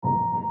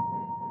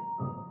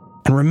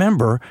And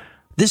remember,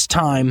 this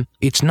time,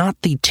 it's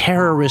not the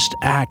terrorist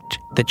act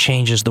that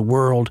changes the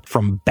world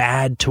from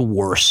bad to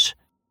worse.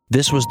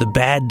 This was the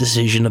bad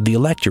decision of the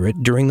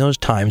electorate during those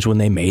times when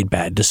they made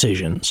bad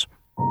decisions.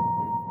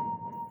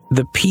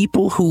 The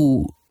people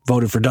who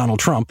voted for Donald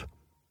Trump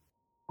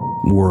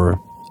were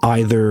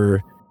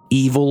either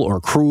evil or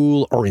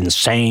cruel or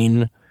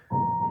insane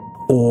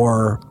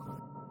or,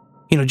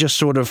 just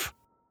sort of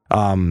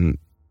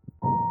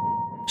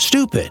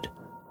stupid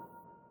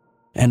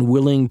and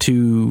willing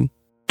to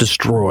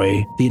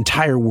destroy the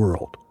entire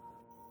world,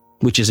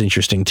 which is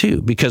interesting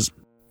too, because,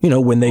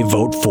 when they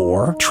vote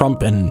for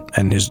Trump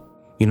and his,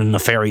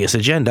 nefarious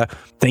agenda,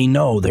 they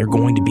know they're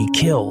going to be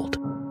killed.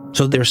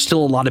 So there's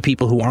still a lot of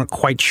people who aren't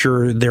quite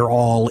sure they're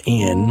all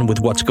in with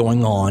what's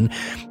going on,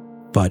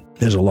 but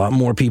there's a lot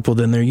more people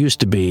than there used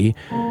to be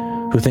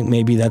who think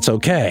maybe that's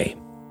okay.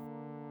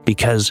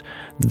 Because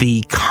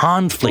the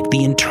conflict,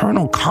 the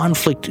internal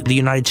conflict the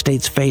United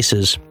States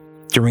faces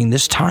during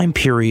this time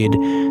period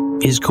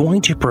is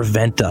going to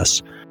prevent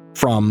us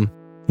from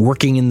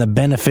working in the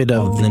benefit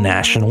of the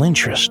national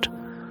interest.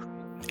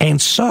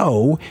 And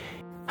so,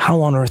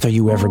 how on earth are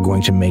you ever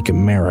going to make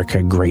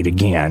America great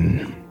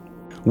again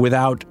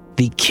without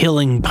the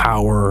killing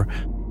power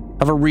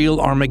of a real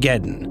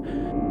Armageddon?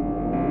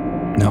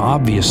 Now,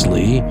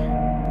 obviously,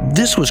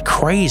 this was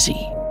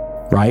crazy,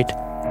 right?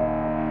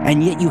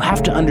 And yet you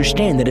have to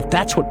understand that if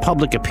that's what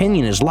public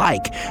opinion is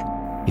like,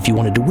 if you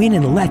wanted to win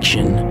an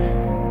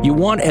election, you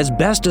want as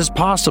best as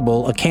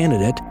possible a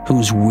candidate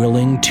who's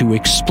willing to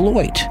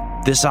exploit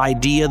this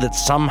idea that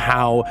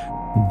somehow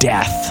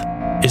death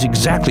is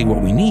exactly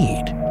what we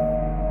need.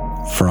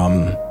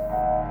 From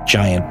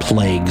giant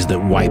plagues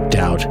that wiped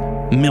out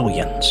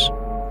millions,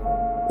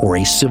 or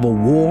a civil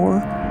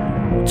war,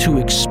 to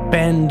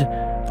expend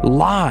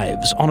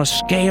lives on a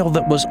scale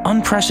that was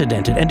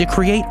unprecedented and to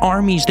create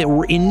armies that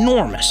were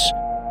enormous.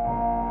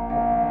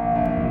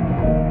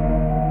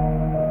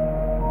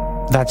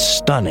 That's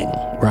stunning,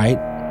 right?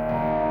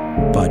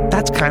 But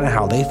that's kind of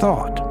how they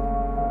thought.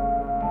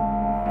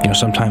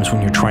 Sometimes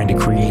when you're trying to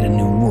create a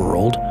new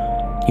world,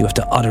 you have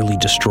to utterly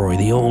destroy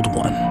the old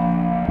one.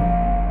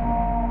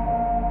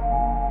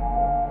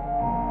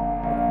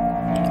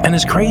 And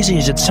as crazy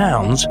as it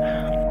sounds,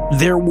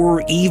 there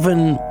were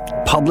even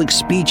public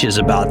speeches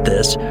about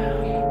this,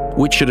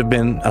 which should have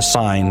been a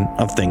sign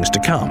of things to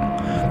come.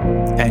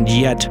 And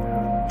yet,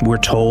 we're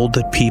told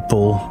that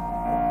people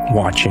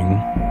watching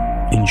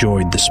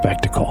enjoyed the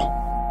spectacle.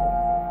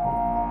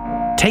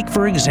 Take,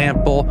 for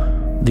example,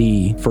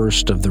 the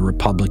first of the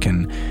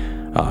Republican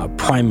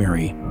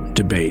primary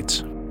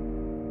debates,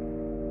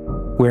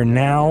 where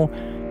now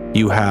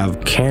you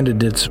have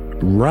candidates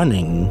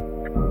running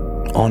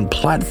on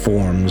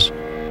platforms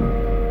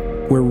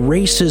where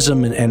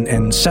racism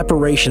and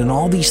separation and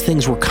all these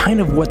things were kind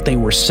of what they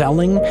were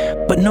selling,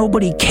 but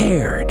nobody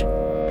cared.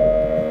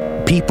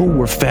 People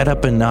were fed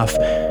up enough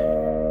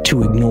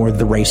to ignore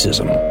the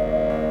racism.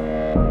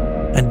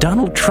 And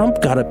Donald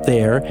Trump got up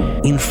there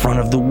in front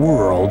of the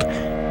world,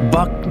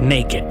 buck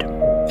naked,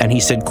 and he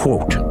said,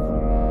 quote,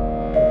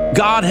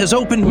 "God has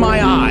opened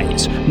my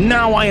eyes.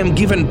 Now I am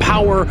given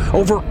power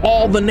over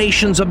all the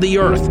nations of the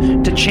earth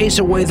to chase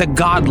away the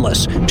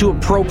godless, to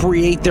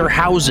appropriate their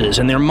houses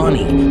and their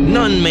money.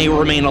 None may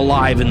remain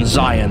alive in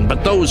Zion,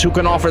 but those who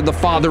can offer the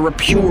Father a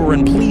pure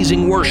and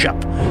pleasing worship.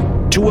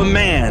 To a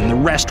man, the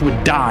rest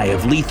would die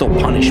of lethal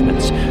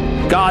punishments.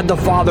 God the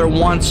Father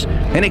wants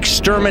an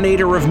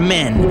exterminator of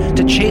men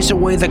to chase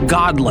away the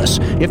godless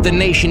if the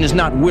nation is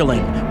not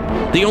willing.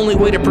 The only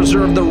way to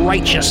preserve the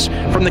righteous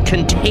from the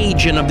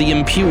contagion of the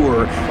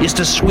impure is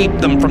to sweep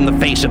them from the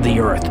face of the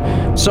earth.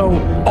 So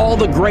all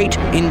the great,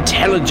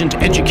 intelligent,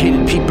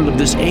 educated people of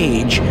this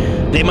age,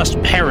 they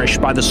must perish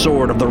by the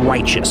sword of the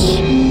righteous.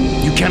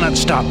 You cannot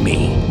stop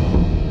me."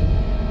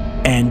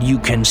 And you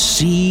can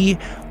see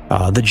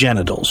the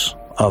genitals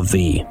of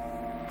the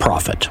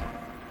prophet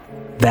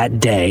that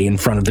day in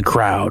front of the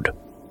crowd.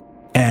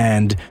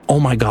 And, oh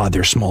my God,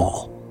 they're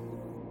small.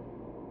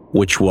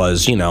 Which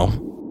was,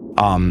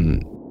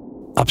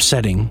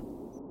 upsetting.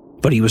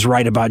 But he was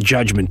right about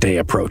Judgment Day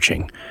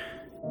approaching.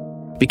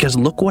 Because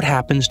look what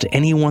happens to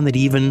anyone that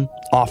even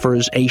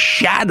offers a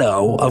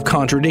shadow of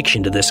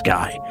contradiction to this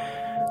guy.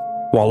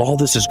 While all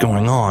this is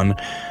going on,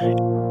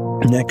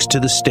 next to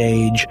the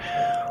stage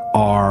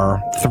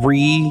are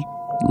 3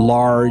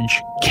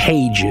 large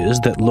cages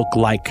that look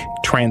like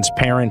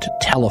transparent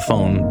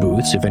telephone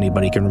booths, if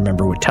anybody can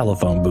remember what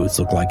telephone booths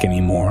look like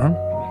anymore.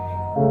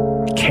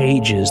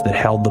 Cages that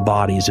held the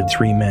bodies of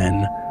 3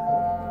 men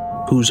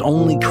whose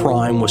only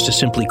crime was to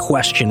simply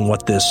question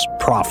what this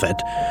prophet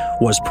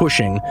was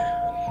pushing.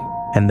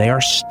 And they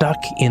are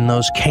stuck in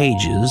those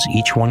cages.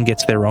 Each one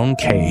gets their own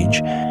cage,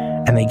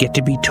 and they get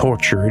to be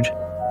tortured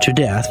to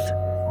death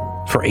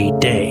for 8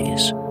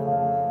 days.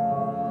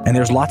 And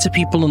there's lots of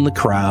people in the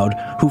crowd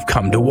who've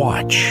come to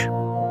watch.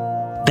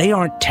 They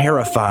aren't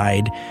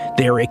terrified,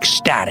 they're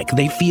ecstatic.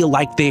 They feel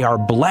like they are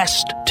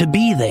blessed to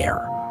be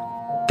there.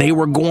 They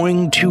were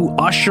going to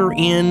usher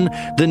in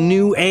the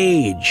new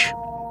age.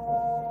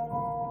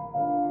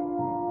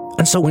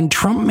 And so when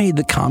Trump made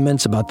the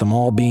comments about them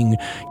all being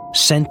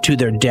sent to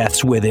their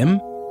deaths with him,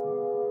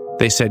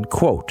 they said,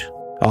 quote,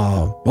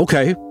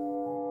 okay,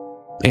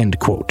 end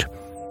quote.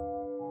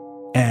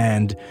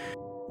 And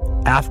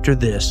after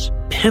this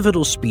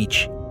pivotal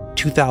speech,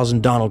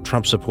 2,000 Donald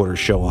Trump supporters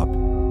show up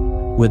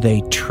with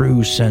a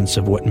true sense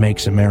of what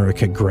makes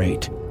America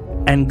great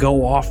and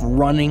go off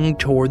running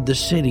toward the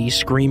city,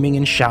 screaming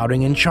and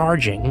shouting and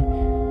charging.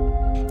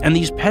 And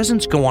these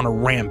peasants go on a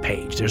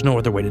rampage. There's no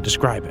other way to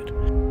describe it.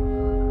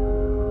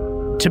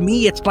 To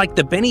me, it's like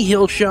the Benny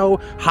Hill Show,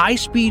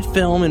 high-speed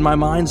film in my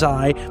mind's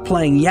eye,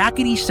 playing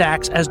yakety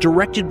sax as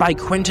directed by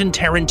Quentin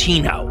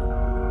Tarantino.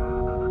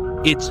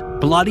 It's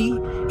bloody,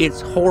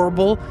 it's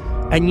horrible,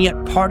 and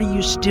yet part of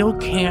you still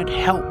can't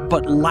help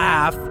but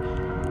laugh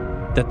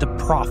that the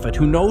prophet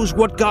who knows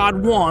what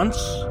God wants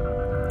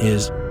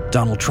is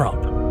Donald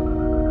Trump.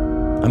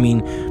 I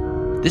mean,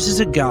 this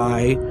is a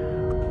guy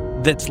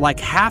that's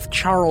like half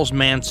Charles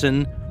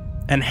Manson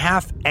and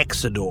half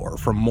Exodore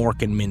from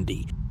Mork and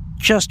Mindy.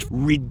 Just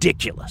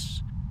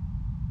ridiculous.